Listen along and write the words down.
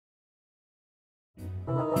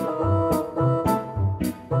Hello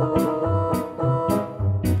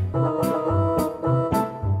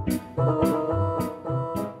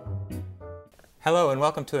and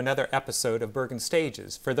welcome to another episode of Bergen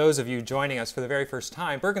Stages. For those of you joining us for the very first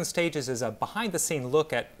time, Bergen Stages is a behind-the-scene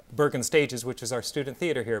look at Bergen Stages, which is our student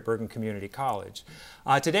theater here at Bergen Community College.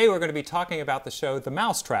 Today we're going to be talking about the show The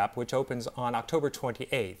Mousetrap, which opens on October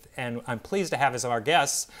 28th. And I'm pleased to have as our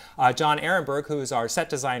guests John Ehrenberg, who is our set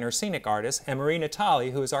designer, scenic artist, and Marie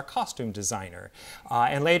Natali, who is our costume designer.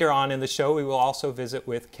 And later on in the show we will also visit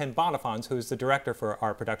with Ken Bonifants, who is the director for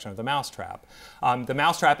our production of The Mousetrap. The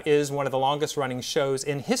Mousetrap is one of the longest running shows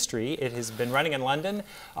in history. It has been running in London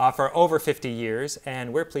for over 50 years,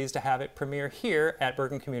 and we're pleased to have it premiere here at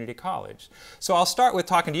Bergen Community College. So I'll start with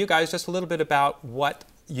talking to you guys just a little bit about what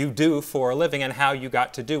you do for a living and how you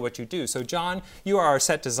got to do what you do. So John, you are our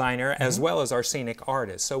set designer as well as our scenic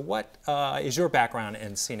artist. So what is your background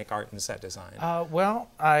in scenic art and set design?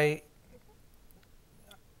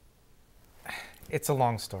 It's a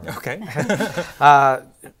long story. Okay.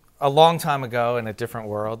 A long time ago in a different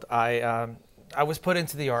world, I was put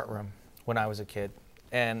into the art room when I was a kid,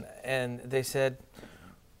 and they said,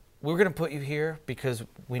 we're going to put you here because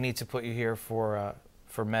we need to put you here for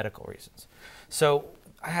medical reasons. So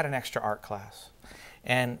I had an extra art class,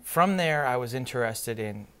 and from there I was interested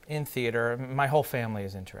in theater. My whole family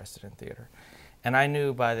is interested in theater, and I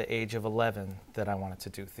knew by the age of 11 that I wanted to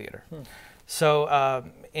do theater. So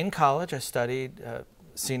in college I studied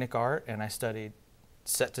scenic art and I studied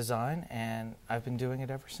set design, and I've been doing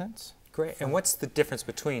it ever since. Great. And what's the difference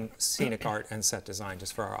between scenic art and set design,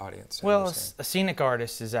 just for our audience? Well, a scenic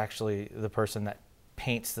artist is actually the person that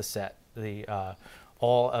paints the set,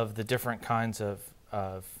 all of the different kinds of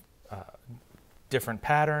different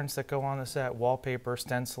patterns that go on the set, wallpaper,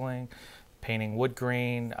 stenciling, painting wood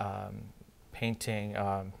grain, painting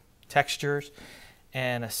textures.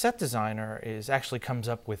 And a set designer actually comes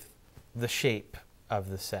up with the shape of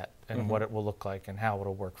the set and what it will look like and how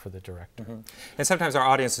it'll work for the director. And sometimes our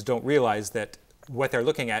audiences don't realize that what they're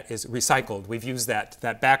looking at is recycled. We've used that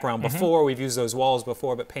background before, we've used those walls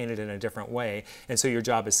before, but painted in a different way. And so your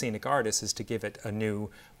job as scenic artist is to give it a new,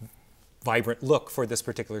 vibrant look for this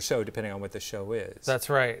particular show, depending on what the show is. That's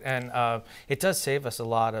right. And it does save us a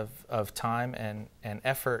lot of time and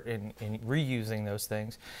effort in reusing those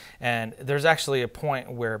things. And there's actually a point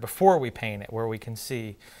where, before we paint it, where we can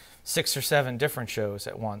see 6 or 7 different shows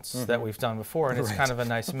at once that we've done before, and it's kind of a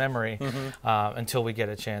nice memory until we get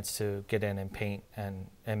a chance to get in and paint and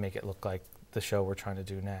make it look like the show we're trying to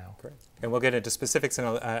do now. Great. And we'll get into specifics in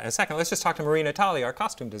a second. Let's just talk to Marie Natali, our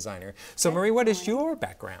costume designer. So Marie, what is your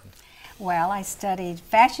background? Well, I studied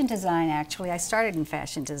fashion design, actually. I started in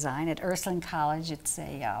fashion design at Ursuline College. It's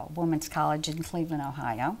a women's college in Cleveland,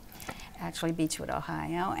 Ohio, actually Beechwood,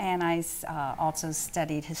 Ohio. And I also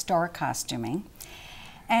studied historic costuming.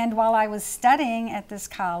 And while I was studying at this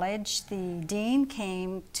college, the dean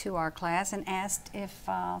came to our class and asked if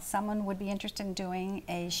someone would be interested in doing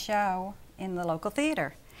a show in the local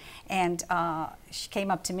theater. And she came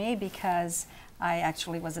up to me because I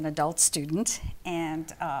actually was an adult student,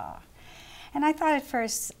 and I thought at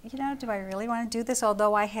first, do I really want to do this?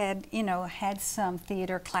 Although I had, had some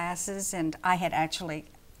theater classes, and I had actually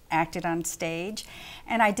acted on stage,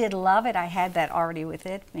 and I did love it. I had that already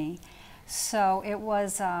within me. So it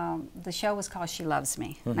was, the show was called She Loves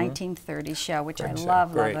Me, 1930s show, which I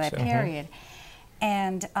love that period.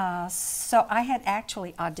 And so I had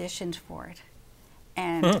actually auditioned for it,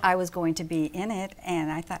 and I was going to be in it, and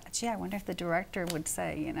I thought, gee, I wonder if the director would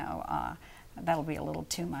say, that'll be a little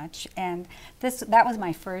too much. And that was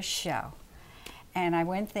my first show. And I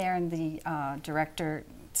went there, and the director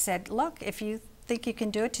said, look, if you think you can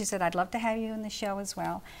do it, she said, I'd love to have you in the show as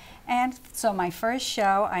well. And so my first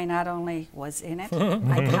show, I not only was in it,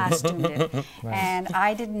 I costumed it. Nice. And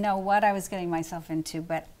I didn't know what I was getting myself into,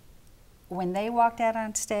 but when they walked out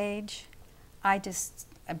on stage,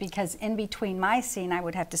 because in between my scene, I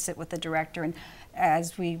would have to sit with the director, and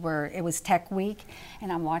it was Tech Week,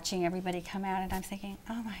 and I'm watching everybody come out, and I'm thinking,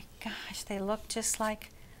 oh my gosh, they look just like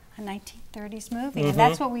a 1930s movie. And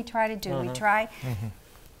that's what we try to do. We try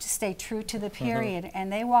to stay true to the period.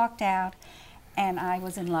 And they walked out, and I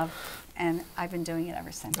was in love, and I've been doing it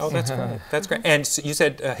ever since. Oh, that's great. That's great. And so you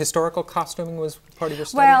said historical costuming was part of your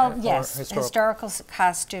study? Well, yes, historical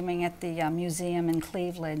costuming at the museum in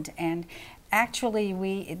Cleveland, and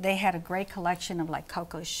actually they had a great collection of like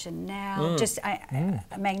Coco Chanel, just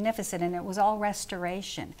magnificent, and it was all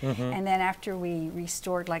restoration. And then after we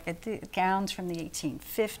restored like gowns from the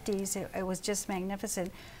 1850s, it was just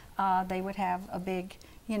magnificent. They would have a big,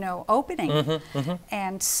 opening.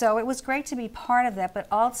 And so it was great to be part of that, but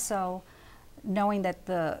also knowing that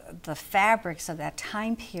the fabrics of that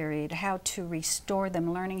time period, how to restore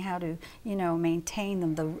them, learning how to, you know, maintain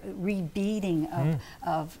them, the rebeading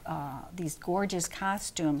of these gorgeous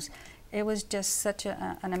costumes. It was just such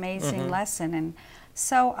an amazing lesson. And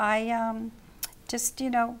so I just, you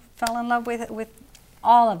know, fell in love with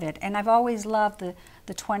all of it. And I've always loved the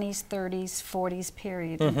 20s, 30s, 40s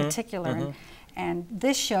period in particular. And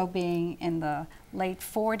this show being in the late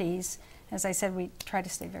 40s, as I said, we try to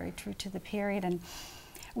stay very true to the period. And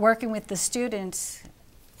working with the students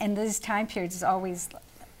in these time periods is always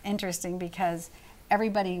interesting because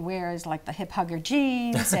everybody wears like the hip hugger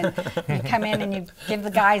jeans, and you come in and you give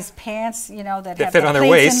the guys pants, you know, that have fit the on their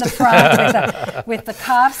pleats in waist. the front with the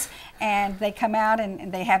cuffs, and they come out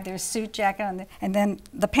and they have their suit jacket on, and then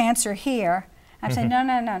the pants are here. I'm saying, no,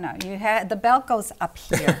 no, no, no. You have the belt goes up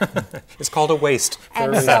here. It's called a waist.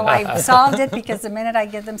 And so I solved it because the minute I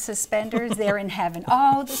give them suspenders, they're in heaven.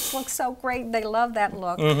 Oh, this looks so great. They love that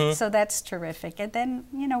look. So that's terrific. And then,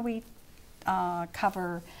 you know, we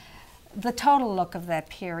cover the total look of that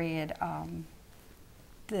period,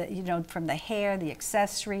 you know, from the hair, the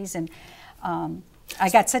accessories. And I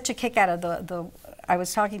got such a kick out of I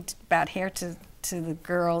was talking about hair to the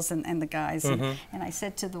girls and the guys, and I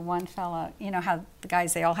said to the one fella, you know how the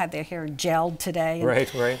guys, they all have their hair gelled today.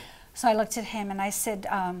 Right, right. So I looked at him and I said,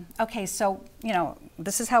 okay, so, you know,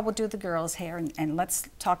 this is how we'll do the girls' hair, and let's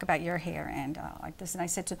talk about your hair, and like this. And I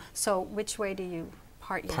said, so which way do you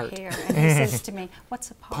part your hair? And he says to me, what's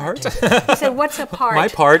a part? He said, what's a part? My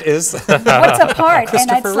part is what's a part? And it's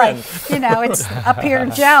Christopher like, you know, it's up here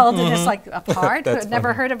gelled, and it's like a part. I've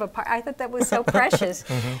never heard of a part. I thought that was so precious.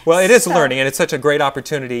 Well, it is learning, and it's such a great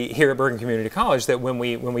opportunity here at Bergen Community College that when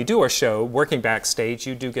we do our show, working backstage,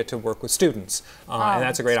 you do get to work with students, and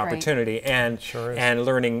that's a great opportunity. And and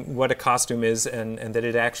learning what a costume is, and that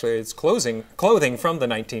it actually is clothing from the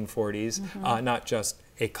 1940s, not just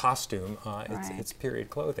a costume. It's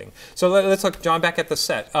period clothing. So let's look, John, back at the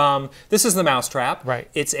set. This is the Mousetrap. Right.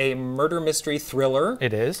 It's a murder mystery thriller.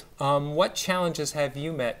 It is. What challenges have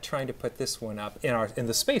you met trying to put this one up in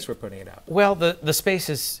the space we're putting it up? Well, the space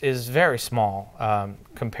is very small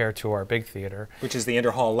compared to our big theater, Which is the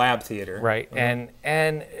Interhall Lab Theater. right?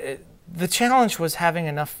 And the challenge was having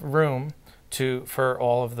enough room for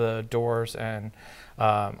all of the doors and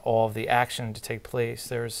all of the action to take place.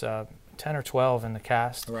 There's 10 or 12 in the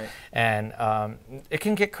cast, Right. and it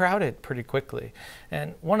can get crowded pretty quickly.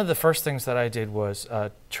 And one of the first things that I did was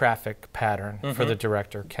a traffic pattern for the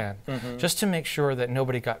director, Ken, just to make sure that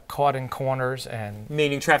nobody got caught in corners. And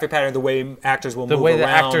Meaning traffic pattern, the way actors will The move way the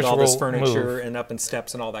around, actors all this will furniture move. and up in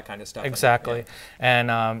steps and all that kind of stuff. Exactly. Yeah.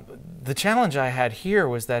 And the challenge I had here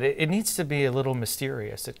was that it needs to be a little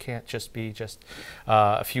mysterious. It can't just be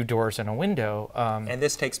a few doors and a window. And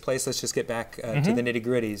this takes place, let's just get back to the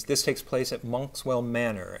nitty-gritties. This takes place at Monkswell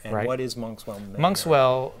Manor. And Right. what is Monkswell Manor?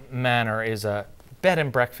 Monkswell Manor is a bed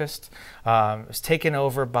and breakfast. It was taken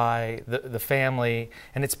over by the family,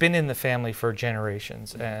 and it's been in the family for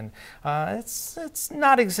generations. And it's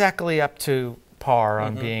not exactly up to par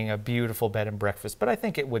on being a beautiful bed and breakfast, but I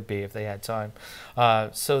think it would be if they had time.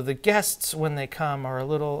 So the guests, when they come, are a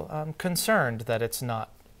little concerned that it's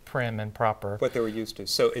not prim and proper. What they were used to.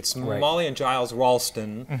 So it's Molly and Giles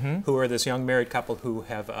Ralston, who are this young married couple who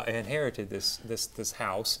have inherited this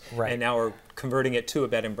house, Right. and now are converting it to a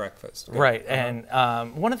bed and breakfast. Right, and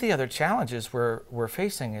one of the other challenges we're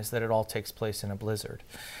facing is that it all takes place in a blizzard.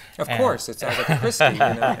 Of course, it's Agatha Christie, you know,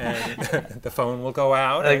 and the phone will go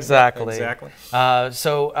out. Exactly. Exactly.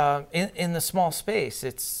 So in the small space,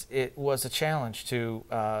 it was a challenge to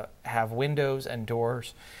have windows and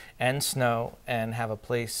doors and snow and have a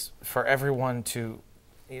place for everyone to,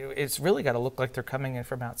 it's really got to look like they're coming in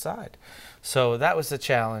from outside. So that was the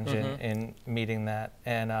challenge in meeting that.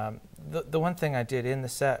 And the one thing I did in the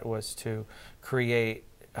set was to create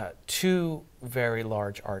two very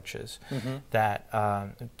large arches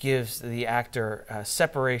that gives the actor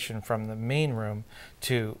separation from the main room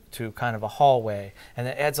to kind of a hallway, and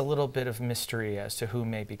it adds a little bit of mystery as to who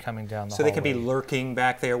may be coming down the hallway. So they could be lurking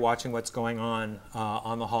back there watching what's going on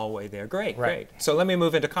the hallway there. Great, Right. great. So let me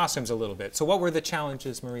move into costumes a little bit. So what were the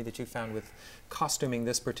challenges, Marie, that you found with costuming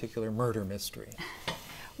this particular murder mystery?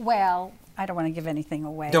 Well, I don't want to give anything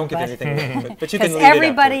away. Don't give anything away, but you can Because lead it up to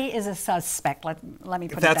everybody it. is a suspect. Let me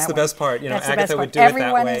put it That's that the way. best part. You know, That's the Agatha best would part. do it that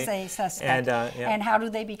Everyone way. is a suspect. And, And how do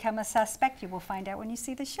they become a suspect? You will find out when you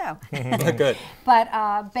see the show. Good.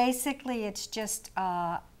 But basically, it's just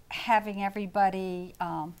having everybody,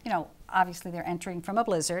 you know, obviously they're entering from a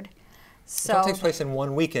blizzard. So It all takes place in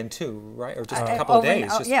one weekend too, right? Or just a couple of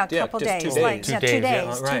days? Yeah, a couple just days. 2 days. Like, 2 days,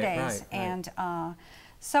 yeah. 2 Right, days. right. And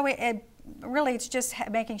so really it's just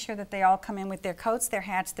making sure that they all come in with their coats, their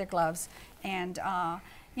hats, their gloves, and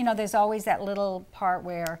you know, there's always that little part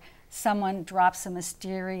where someone drops a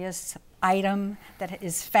mysterious item that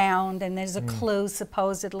is found and there's a clue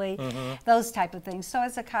supposedly, those type of things. So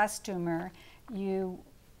as a costumer,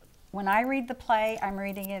 when I read the play, I'm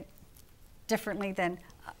reading it differently than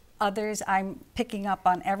others. I'm picking up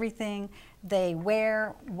on everything they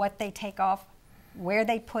wear, what they take off, where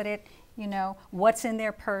they put it, you know, what's in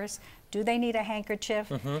their purse, do they need a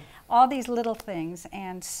handkerchief, all these little things.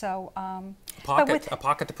 And so a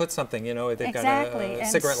pocket to put something, you know, they've exactly. got a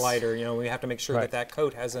cigarette lighter, you know, we have to make sure right. that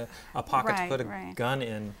coat has a pocket to put a gun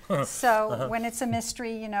in. So when it's a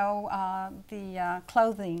mystery, you know, the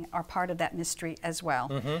clothing are part of that mystery as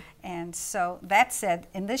well. And so that said,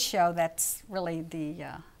 in this show, that's really the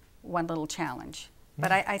one little challenge.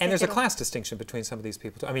 But I think and there's a class distinction between some of these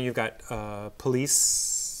people too. I mean, you've got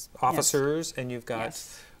police officers, and you've got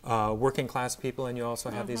working class people, and you also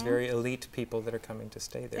have these very elite people that are coming to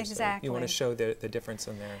stay there. Exactly. So you want to show the difference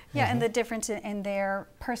in there. Yeah, and the difference in their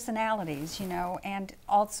personalities, you know, and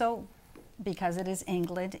also because it is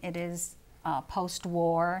England, it is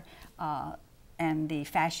post-war, and the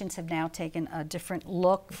fashions have now taken a different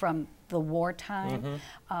look from the wartime.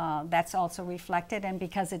 That's also reflected, and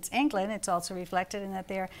because it's England, it's also reflected in that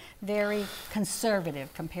they're very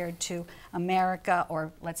conservative compared to America,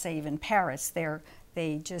 or let's say even Paris. They're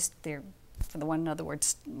for the one in other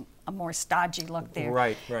words, a more stodgy look there.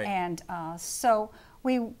 Right, right. And so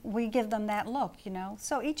we give them that look, you know.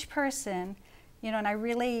 So each person, you know, and I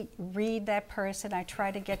really read that person. I try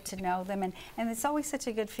to get to know them, and it's always such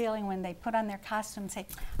a good feeling when they put on their costume and say,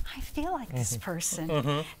 I feel like this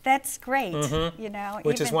person. That's great, you know.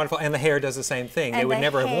 Which is wonderful, and the hair does the same thing. They would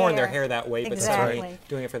never have worn their hair that way, but suddenly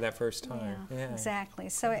doing it for that first time. Yeah, exactly.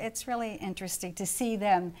 So it's really interesting to see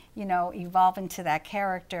them, you know, evolve into that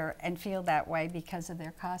character and feel that way because of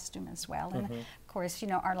their costume as well. And of course, you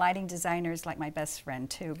know, our lighting designer is like my best friend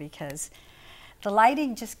too, because the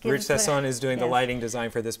lighting just gives... Rich Sasson is doing the lighting design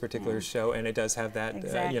for this particular show, and it does have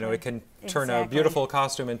that, you know, it can turn a beautiful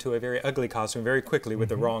costume into a very ugly costume very quickly with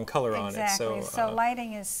the wrong color on it. So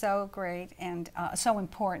lighting is so great and so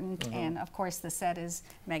important, and of course the set is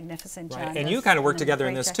magnificent. Right. And you kind of work together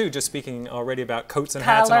in this too, just speaking already about coats and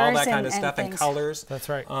hats and all that kind of stuff, and colors. That's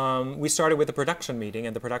right. We started with a production meeting,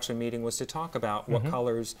 and the production meeting was to talk about what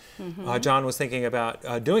colors. John was thinking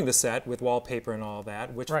about doing the set with wallpaper and all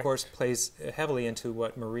that, which of course plays heavily into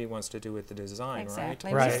what Marie wants to do with the design,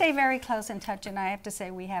 exactly. right? We stay very close in touch, and I have to say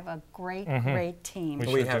we have a great team.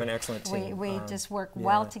 We have an excellent team. We just work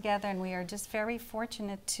well together, and we are just very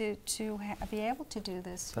fortunate to be able to do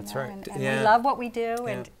this. That's know? right. And we love what we do,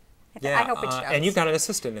 and I hope it shows. And you've got an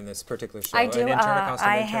assistant in this particular show. I do. An intern, a costume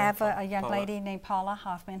I intern, have a young lady named Paula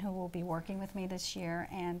Hoffman who will be working with me this year,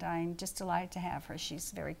 and I'm just delighted to have her.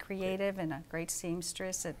 She's very creative and a great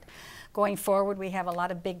seamstress. Going forward, we have a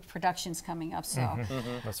lot of big productions coming up, so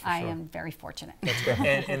I am very fortunate. That's great.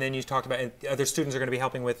 And then you talked about other students are going to be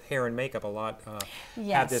helping with hair and makeup a lot.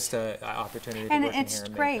 Have this opportunity to work in hair and makeup. And it's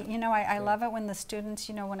great. You know, I love it when the students,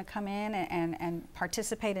 you know, want to come in and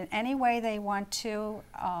participate in any way they want to.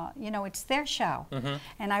 You know, it's their show,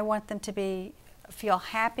 and I want them to feel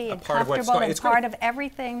happy and comfortable and part of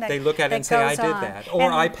everything that they look at it and say, I did that,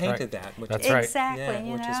 or I painted that. That's right. Exactly,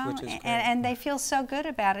 you know, which is great. And they feel so good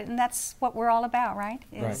about it, and that's what we're all about, right?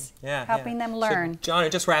 Is helping them learn. So,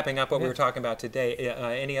 John, just wrapping up what we were talking about today,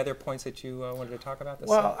 any other points that you wanted to talk about?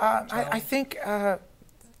 Well, I think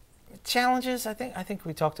challenges, I think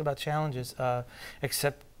we talked about challenges,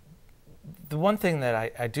 except the one thing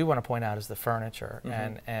that I do want to point out is the furniture,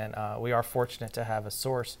 and we are fortunate to have a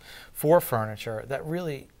source for furniture that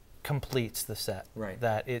really completes the set. Right.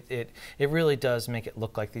 That it really does make it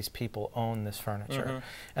look like these people own this furniture,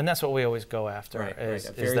 and that's what we always go after. Right. Is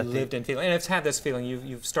very that lived-in feeling, and it's had this feeling.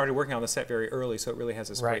 You've started working on the set very early, so it really has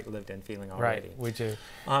this great lived-in feeling already. Right. We do.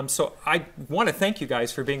 So I want to thank you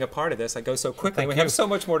guys for being a part of this. I go so quickly. We have so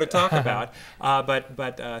much more to talk about.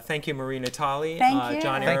 But thank you, Marie Natali,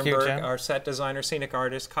 John Ehrenberg, our set designer, scenic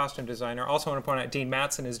artist, costume designer. Also want to point out Dean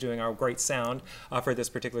Matson is doing our great sound for this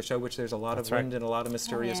particular show, which there's a lot of wind and a lot of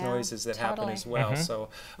mysterious noises that happen as well. So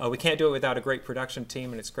we can't do it without a great production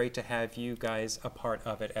team, and it's great to have you guys a part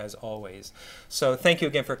of it as always. So thank you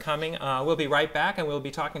again for coming. We'll be right back, and we'll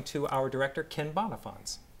be talking to our director, Ken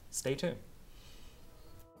Bonifants. Stay tuned.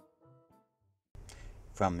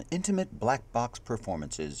 From intimate black box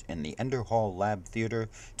performances in the Ender Hall Lab Theater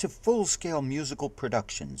to full-scale musical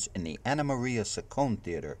productions in the Anna Maria Saccone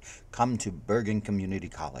Theater, come to Bergen Community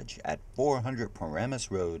College at 400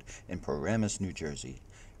 Paramus Road in Paramus, New Jersey.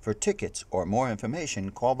 For tickets or more information,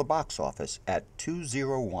 call the box office at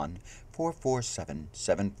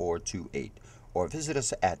 201-447-7428 or visit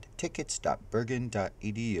us at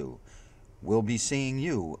tickets.bergen.edu. We'll be seeing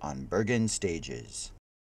you on Bergen Stages.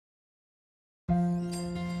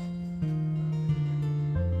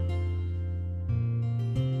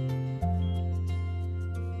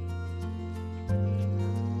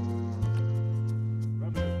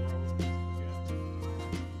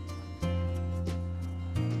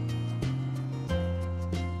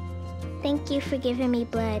 Thank you for giving me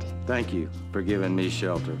blood. Thank you for giving me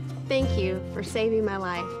shelter. Thank you for saving my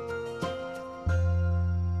life.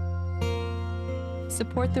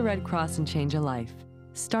 Support the Red Cross and change a life,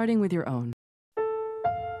 starting with your own.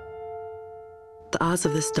 The odds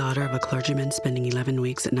of this daughter of a clergyman spending 11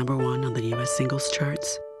 weeks at #1 on the U.S. singles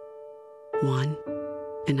charts? 1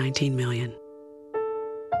 in 19 million.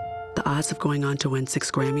 The odds of going on to win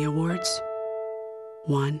 6 Grammy Awards?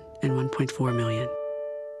 1 in 1.4 million.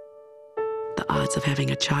 The odds of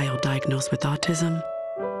having a child diagnosed with autism?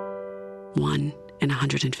 1 in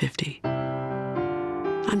 150.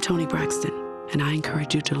 I'm Toni Braxton, and I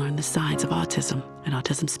encourage you to learn the signs of autism at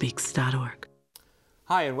autismspeaks.org.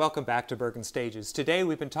 Hi, and welcome back to Bergen Stages. Today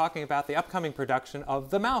we've been talking about the upcoming production of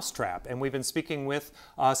The Mousetrap, and we've been speaking with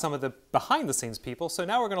some of the behind-the-scenes people. So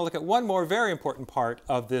now we're going to look at one more very important part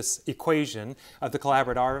of this equation of the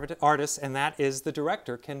collaborative artists, and that is the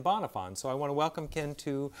director, Ken Bonifant. So I want to welcome Ken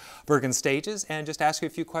to Bergen Stages and just ask you a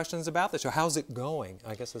few questions about the show. How's it going,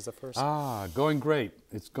 I guess, is the first. Going great.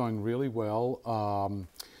 It's going really well.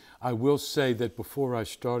 I will say that before I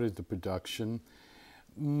started the production,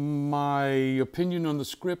 my opinion on the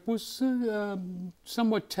script was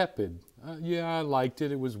somewhat tepid. Yeah, I liked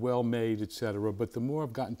it. It was well made, etc. But the more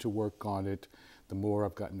I've gotten to work on it, the more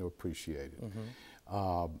I've gotten to appreciate it.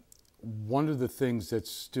 One of the things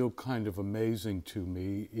that's still kind of amazing to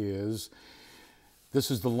me is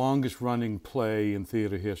this is the longest running play in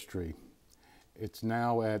theater history. It's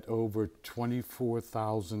now at over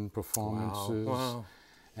 24,000 performances. Wow.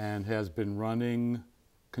 And has been running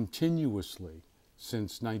continuously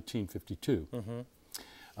since 1952.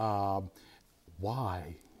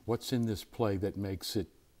 Why? What's in this play that makes it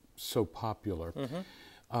so popular?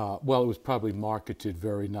 Well, it was probably marketed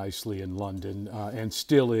very nicely in London and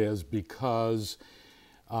still is, because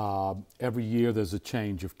every year there's a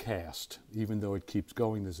change of cast. Even though it keeps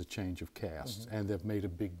going, there's a change of cast, and they've made a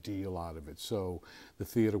big deal out of it. So the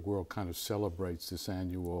theater world kind of celebrates this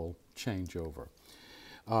annual changeover.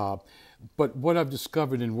 But what I've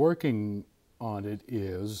discovered in working on it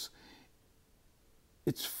is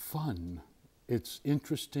it's fun. It's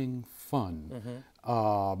interesting fun.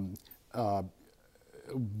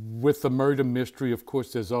 With the murder mystery, of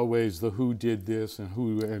course, there's always the who did this and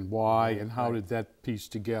who and why and how did that piece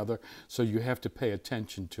together. So you have to pay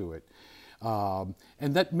attention to it. And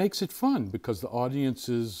that makes it fun because the audience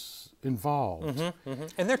is involved.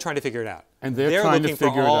 And they're trying to figure it out. And they're trying to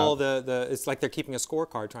figure it out. All it's like they're keeping a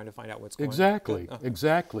scorecard trying to find out what's going on.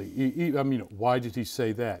 Exactly. I mean, why did he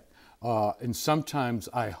say that? And sometimes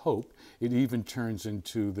I hope it even turns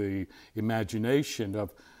into the imagination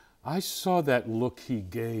of, I saw that look he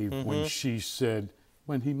gave when she said,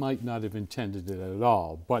 when he might not have intended it at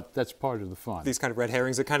all, but that's part of the fun. These kind of red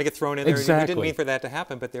herrings that kind of get thrown in there. Exactly. We didn't mean for that to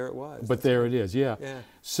happen, but there it was. But there it is, yeah.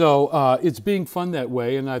 So it's being fun that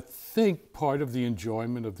way, and I think part of the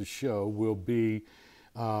enjoyment of the show will be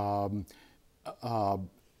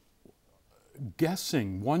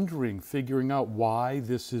guessing, wondering, figuring out why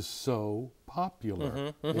this is so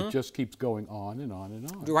popular. It just keeps going on and on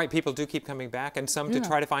and on. Right, people do keep coming back, and some to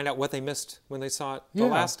try to find out what they missed when they saw it the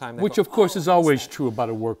last time. Which of course is always true about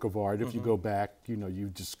a work of art. If you go back, you know, you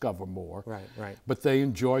discover more. Right. But they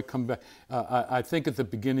enjoy coming back. I think at the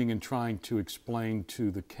beginning, in trying to explain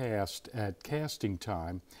to the cast at casting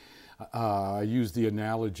time, I used the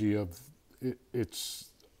analogy of it's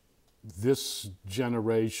this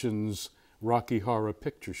generation's Rocky Horror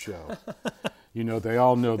Picture Show. You know, they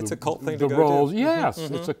all know it's a cult thing the to roles. Do. Yes,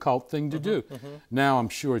 it's a cult thing to do. Now I'm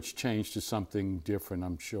sure it's changed to something different.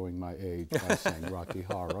 I'm showing my age by saying Rocky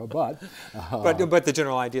Horror, but the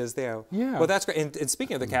general idea is there. Yeah. Well, that's great. And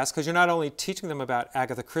speaking of the cast, because you're not only teaching them about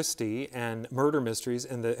Agatha Christie and murder mysteries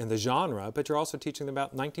in the genre, but you're also teaching them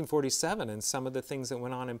about 1947 and some of the things that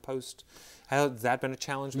went on in post. Has that been a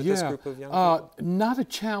challenge with this group of young people? Not a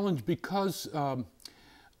challenge, because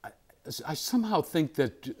I somehow think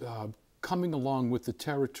that coming along with the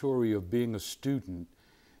territory of being a student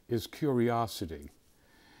is curiosity.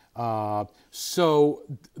 So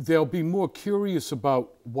they'll be more curious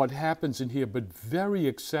about what happens in here, but very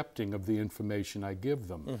accepting of the information I give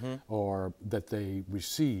them or that they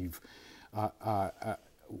receive.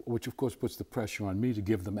 which of course puts the pressure on me to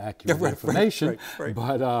give them accurate information. Right.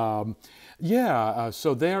 But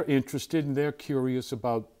so they're interested and they're curious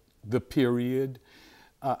about the period.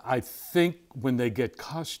 I think when they get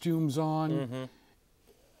costumes on,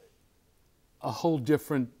 a whole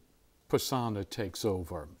different persona takes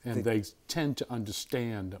over, and they tend to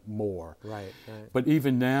understand more. Right. But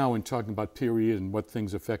even now, in talking about period and what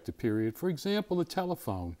things affect the period, for example, the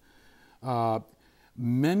telephone,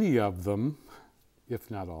 many of them,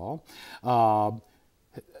 if not all,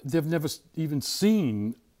 they've never even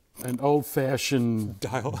seen an old-fashioned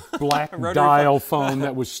black dial phone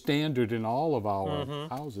that was standard in all of our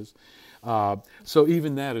houses. So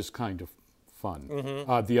even that is kind of fun.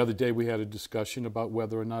 The other day we had a discussion about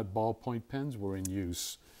whether or not ballpoint pens were in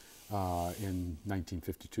use in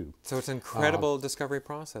 1952. So it's an incredible discovery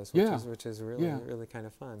process, which is really kind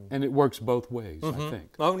of fun. And it works both ways, I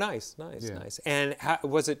think. Oh, nice. And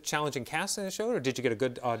was it challenging casting the show, or did you get a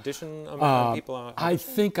good audition among people? I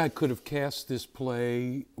think I could have cast this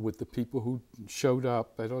play with the people who showed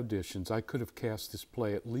up at auditions. I could have cast this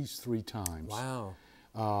play at least 3 times. Wow.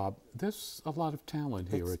 There's a lot of talent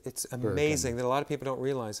here. It's amazing that a lot of people don't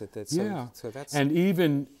realize it. So that's and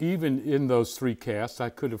even in those 3 casts, I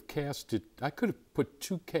could have casted. I could have put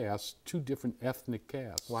 2 casts, 2 different ethnic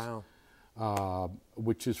casts. Wow.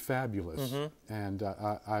 Which is fabulous. And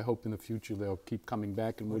I hope in the future they'll keep coming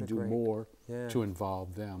back and we'll do more to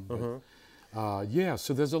involve them. But,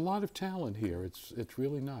 so there's a lot of talent here. It's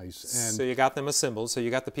really nice. And so you got them assembled. So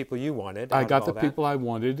you got the people you wanted. I got the people I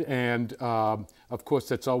wanted, and of course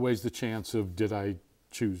that's always the chance of did I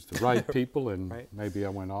choose the right people, and maybe I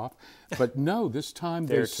went off. But no, this time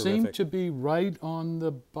they seem to be right on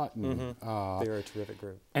the button. They're a terrific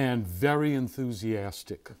group. And very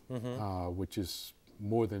enthusiastic, which is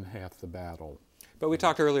more than half the battle. But we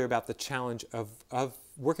talked earlier about the challenge of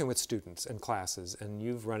working with students and classes, and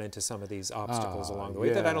you've run into some of these obstacles along the way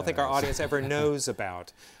that I don't think our audience ever knows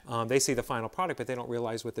about. They see the final product, but they don't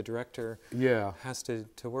realize what the director has to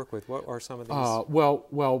work with. What are some of these?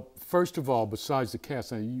 Well, first of all, besides the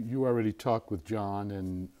cast, you already talked with John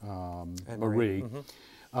and Marie.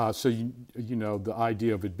 So you know the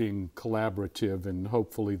idea of it being collaborative, and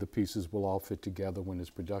hopefully the pieces will all fit together when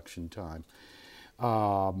it's production time.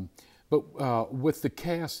 But with the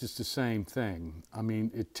cast, it's the same thing. I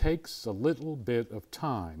mean, it takes a little bit of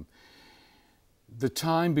time. The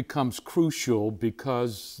time becomes crucial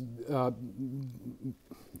because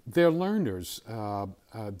they're learners.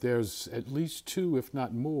 There's at least 2, if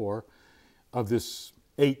not more, of this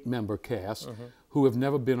 8-member cast who have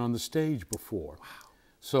never been on the stage before. Wow.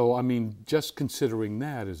 So, I mean, just considering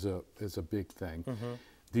that is a big thing.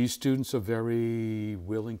 These students are very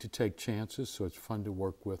willing to take chances, so it's fun to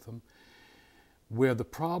work with them. Where the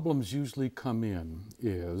problems usually come in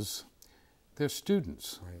is they're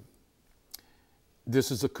students. Right.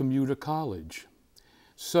 This is a commuter college.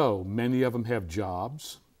 So many of them have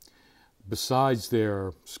jobs besides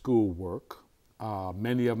their schoolwork.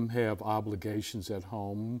 Many of them have obligations at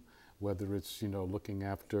home, whether it's, looking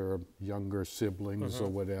after younger siblings or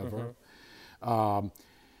whatever.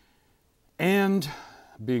 And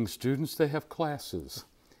being students, they have classes.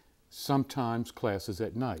 Sometimes classes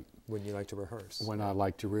at night. When you like to rehearse. When I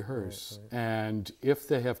like to rehearse. And if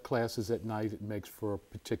they have classes at night, it makes for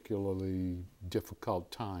particularly difficult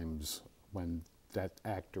times when that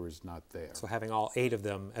actor is not there. So having all 8 of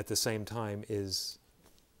them at the same time is?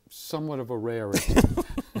 Somewhat of a rarity.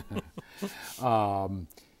 Not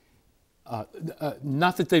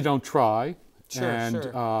that they don't try.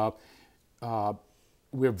 Sure.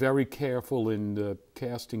 We're very careful in the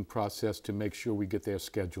casting process to make sure we get their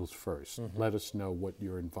schedules first. Let us know what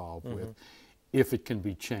you're involved with, if it can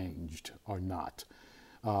be changed or not.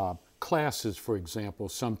 Classes, for example,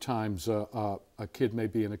 sometimes a kid may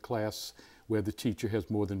be in a class where the teacher has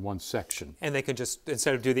more than 1 section. And they can just,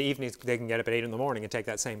 instead of do the evenings, they can get up at 8 in the morning and take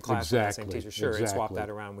that same class with that same teacher. Sure, and swap that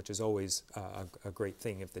around, which is always a great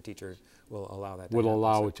thing if the teacher will allow that to happen. Will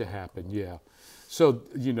allow it to happen, yeah. So,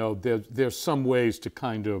 there's some ways to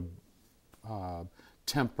kind of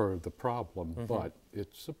temper the problem, but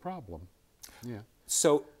it's a problem, yeah.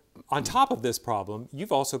 So, on top of this problem,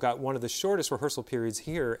 you've also got one of the shortest rehearsal periods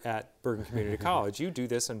here at Bergen Community College. You do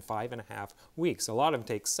this in 5.5 weeks. A lot of them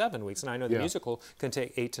take 7 weeks, and I know the musical can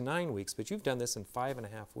take 8 to 9 weeks, but you've done this in 5.5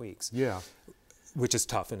 weeks. Yeah. Which is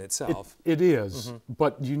tough in itself. It is,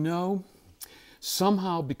 but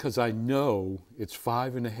somehow because I know it's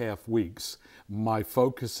 5.5 weeks, my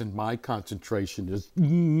focus and my concentration is,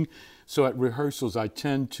 so at rehearsals I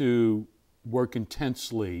tend to work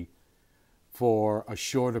intensely for a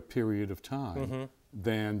shorter period of time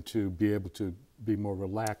than to be able to be more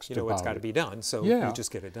relaxed You know about what's got to be done, so Yeah. you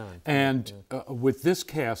just get it done. And with this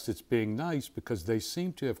cast, it's being nice because they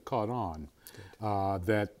seem to have caught on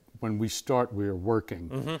that when we start, we're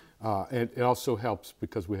working. And it also helps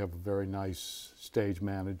because we have a very nice stage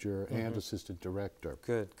manager and assistant director.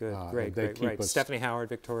 Good, great, they great, keep right. us, Stephanie Howard,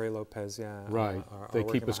 Victoria Lopez, yeah. Right. They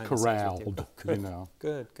keep us corralled, good, you know.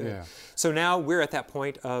 Good. Yeah. So now we're at that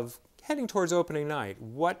point of heading towards opening night.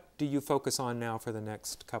 What do you focus on now for the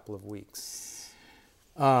next couple of weeks?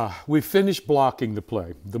 We finished blocking the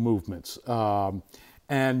play, the movements.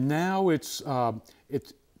 And now it's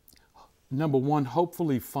number one,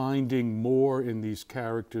 hopefully finding more in these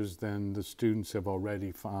characters than the students have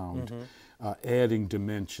already found, adding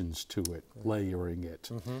dimensions to it, layering it.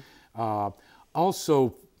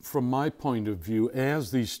 Also, from my point of view,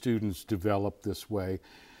 as these students develop this way,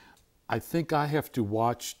 I think I have to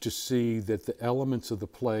watch to see that the elements of the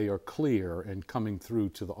play are clear and coming through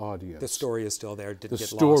to the audience. The story is still there, didn't the get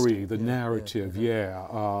story, lost. the narrative,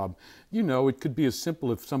 you know, it could be as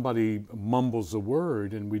simple if somebody mumbles a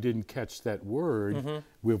word and we didn't catch that word,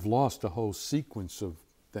 we've lost a whole sequence of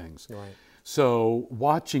things. Right. So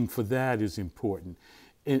watching for that is important.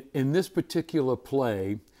 In this particular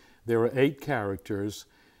play, there are 8 characters.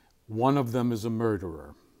 One of them is a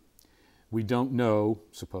murderer. We don't know,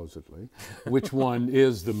 supposedly, which one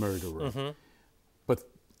is the murderer. But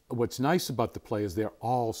what's nice about the play is they're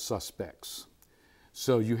all suspects.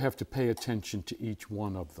 So you have to pay attention to each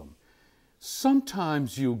one of them.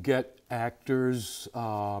 Sometimes you get actors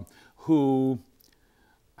who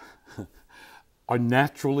are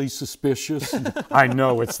naturally suspicious. I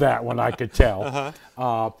know it's that one, I could tell.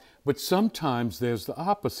 But sometimes there's the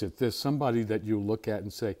opposite. There's somebody that you look at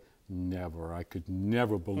and say, never, I could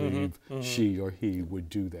never believe she or he would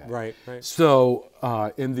do that. Right.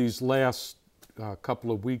 So in these last couple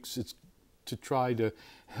of weeks, it's to try to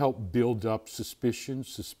help build up suspicion,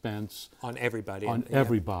 suspense. On everybody. On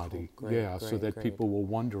everybody, Great, so that people will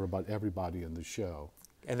wonder about everybody in the show.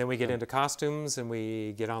 And then we get into costumes, and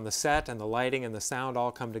we get on the set, and the lighting and the sound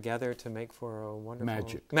all come together to make for a wonderful...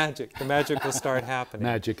 Magic. The magic will start happening.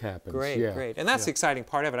 Magic happens, Great. And that's the exciting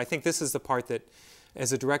part of it. I think this is the part that,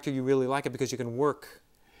 as a director, you really like it because you can work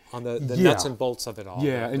on the nuts and bolts of it all.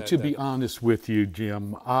 Yeah, and to be honest with you,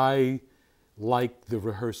 Jim, I like the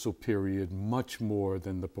rehearsal period much more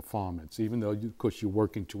than the performance, even though, of course, you're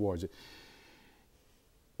working towards it.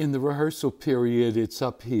 In the rehearsal period, it's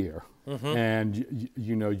up here. And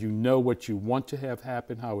you know what you want to have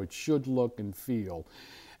happen, how it should look and feel.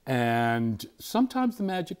 And sometimes the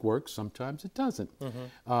magic works, sometimes it doesn't.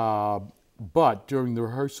 But during the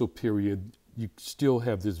rehearsal period, you still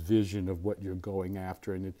have this vision of what you're going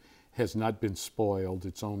after, and it has not been spoiled,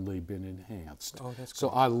 it's only been enhanced. Oh, that's great. So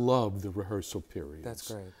I love the rehearsal period. That's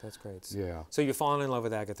great. Yeah. So you've fallen in love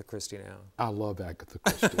with Agatha Christie now? I love Agatha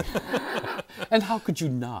Christie. And how could you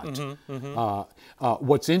not?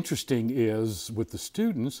 What's interesting is, with the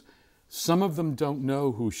students, some of them don't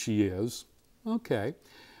know who she is. Okay.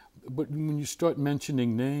 But when you start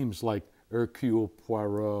mentioning names like Hercule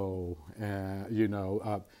Poirot, and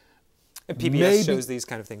PBS shows these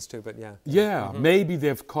kind of things too, but yeah. Yeah, maybe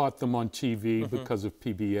they've caught them on TV because of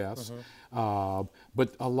PBS,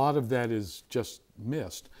 but a lot of that is just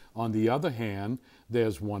missed. On the other hand,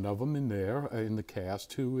 there's one of them in there, in the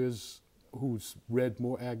cast, who's read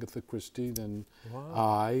more Agatha Christie than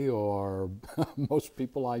I or most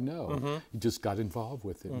people I know. He just got involved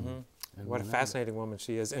with it. And what a fascinating woman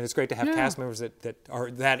she is. And it's great to have cast members that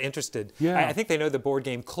are that interested. Yeah. I think they know the board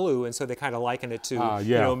game Clue, and so they kind of liken it to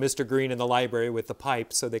Mr. Green in the library with the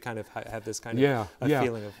pipe, so they kind of have this kind of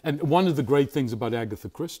feeling of... And one of the great things about Agatha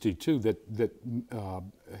Christie, too, that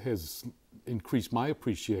has increased my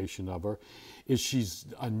appreciation of her, is she's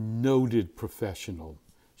a noted professional.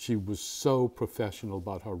 She was so professional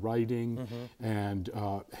about her writing and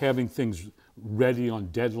having things ready on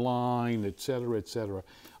deadline, et cetera, et cetera.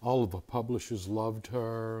 All of her publishers loved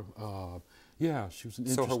her. Yeah, she was an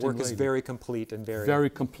interesting So her work lady. is very complete and very... Very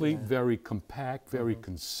complete, very compact, very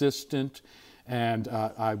consistent. And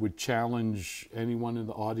I would challenge anyone in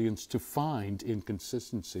the audience to find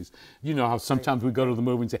inconsistencies. You know how sometimes we go to the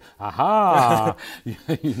movie and say, aha,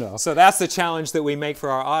 So that's the challenge that we make for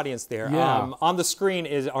our audience there. Yeah. On the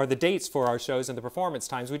screen are the dates for our shows and the performance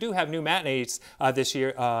times. We do have new matinees this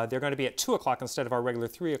year. They're going to be at 2 o'clock instead of our regular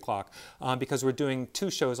 3 o'clock because we're doing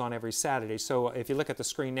 2 shows on every Saturday. So if you look at the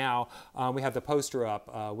screen now, we have the poster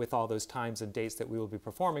up with all those times and dates that we will be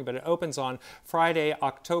performing. But it opens on Friday,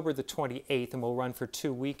 October the 28th, and and will run for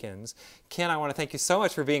 2 weekends. Ken, I want to thank you so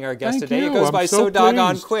much for being our guest Thank today. you. It goes I'm by so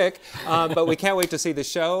doggone pleased. quick, but we can't wait to see the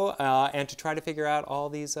show and to try to figure out all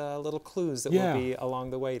these little clues that will be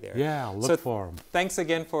along the way there. Yeah, look for them. Thanks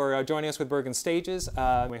again for joining us with Bergen Stages.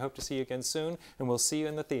 We hope to see you again soon, and we'll see you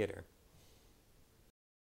in the theater.